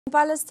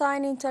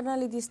Palestine,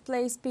 internally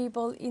displaced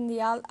people in the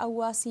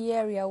Al-Mawasi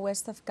area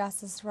west of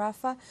Gaza's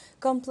Rafah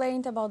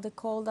complained about the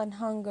cold and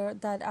hunger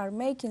that are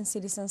making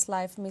citizens'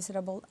 life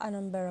miserable and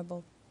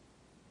unbearable.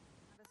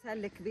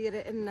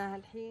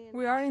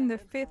 We are in the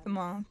 5th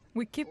month.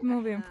 We keep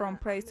moving from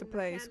place to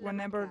place.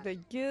 Whenever the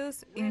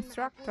Jews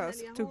instruct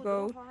us to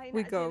go,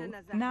 we go.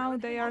 Now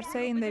they are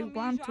saying they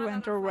want to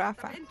enter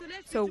Rafah.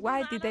 So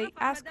why did they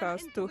ask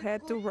us to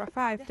head to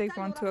Rafah if they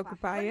want to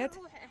occupy it?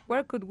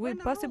 Where could we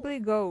possibly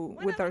go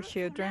with our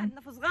children?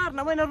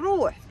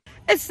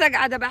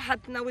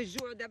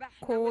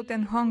 Cold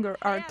and hunger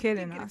are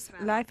killing us.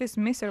 Life is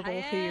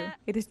miserable here.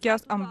 It is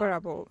just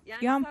unbearable.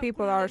 Young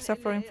people are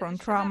suffering from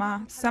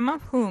trauma, some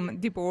of whom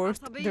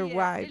divorced their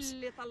wives.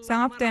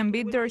 Some of them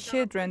beat their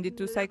children due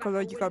to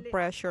psychological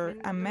pressure,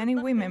 and many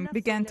women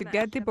began to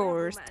get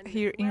divorced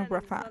here in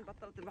Rafah.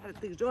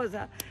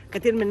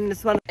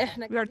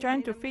 We are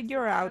trying to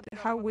figure out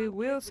how we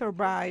will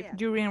survive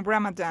during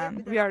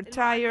Ramadan. We are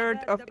tired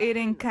of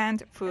eating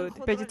canned food.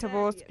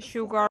 Vegetables,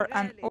 sugar,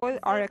 and oil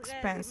are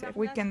expensive.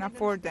 We can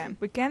afford them.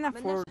 We can't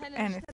afford anything.